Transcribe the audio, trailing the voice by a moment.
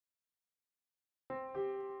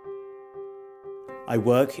I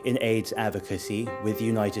work in AIDS advocacy with the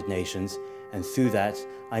United Nations, and through that,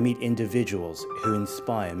 I meet individuals who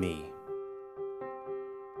inspire me.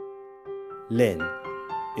 Lynn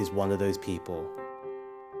is one of those people.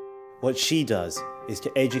 What she does is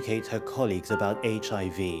to educate her colleagues about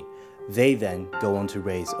HIV. They then go on to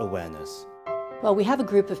raise awareness. Well, we have a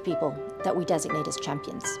group of people that we designate as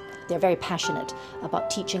champions. They're very passionate about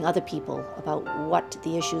teaching other people about what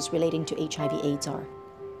the issues relating to HIV/AIDS are.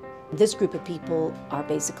 This group of people are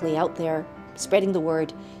basically out there spreading the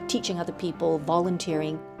word, teaching other people,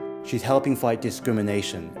 volunteering. She's helping fight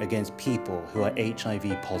discrimination against people who are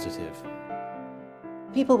HIV positive.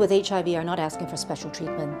 People with HIV are not asking for special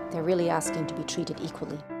treatment. They're really asking to be treated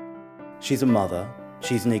equally. She's a mother,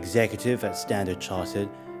 she's an executive at Standard Chartered,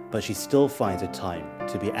 but she still finds the time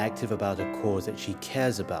to be active about a cause that she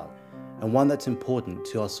cares about, and one that's important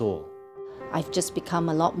to us all. I've just become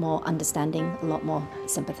a lot more understanding, a lot more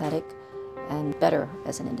sympathetic, and better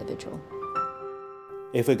as an individual.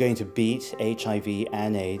 If we're going to beat HIV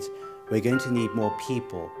and AIDS, we're going to need more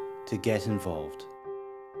people to get involved.